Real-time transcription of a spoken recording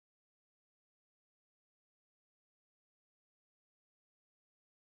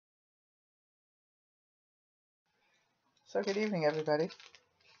So good evening, everybody.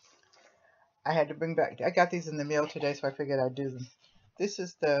 I had to bring back, I got these in the mail today, so I figured I'd do them. This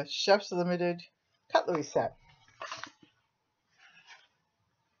is the Chef's Limited cutlery set.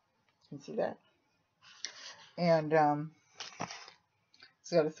 You can see that? And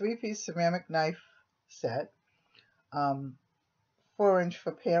it's got a 3-piece ceramic knife set, 4-inch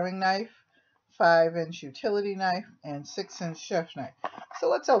for paring knife, 5-inch utility knife, and 6-inch chef's knife. So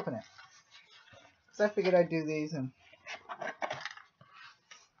let's open it, because I figured I'd do these. And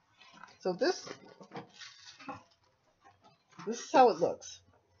so this is how it looks.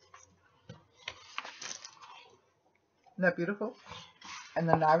 Isn't that beautiful? And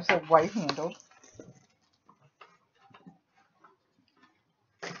the knives are white handled.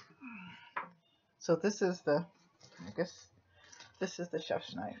 So this is the, I guess this is the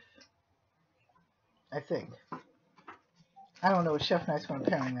chef's knife, I think. I don't know a chef knife from a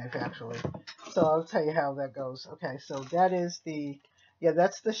paring knife, actually. So I'll tell you how that goes. Okay, so that is the, yeah,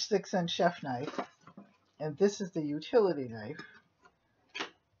 that's the 6-inch chef knife. And this is the utility knife.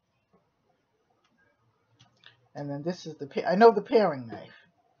 And then this is the, I know the paring knife.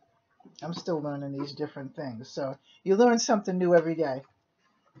 I'm still learning these different things. So you learn something new every day.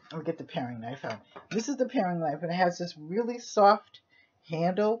 I'll get the paring knife out. This is the paring knife, and it has this really soft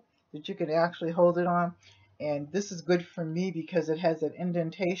handle that you can actually hold it on. And this is good for me because it has an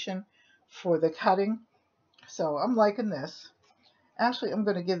indentation for the cutting. So I'm liking this. Actually, I'm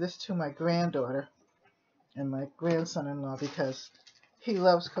going to give this to my granddaughter and my grandson-in-law because he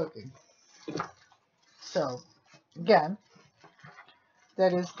loves cooking. So, again,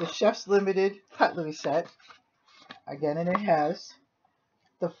 that is the Chef's Limited cutlery set. Again, and it has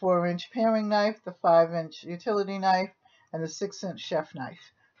the 4-inch paring knife, the 5-inch utility knife, and the 6-inch chef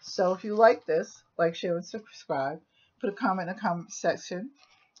knife. So if you like this, like, share, and subscribe. Put a comment in the comment section.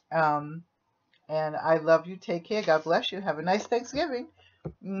 And I love you. Take care. God bless you. Have a nice Thanksgiving.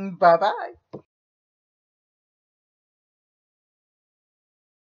 Bye-bye.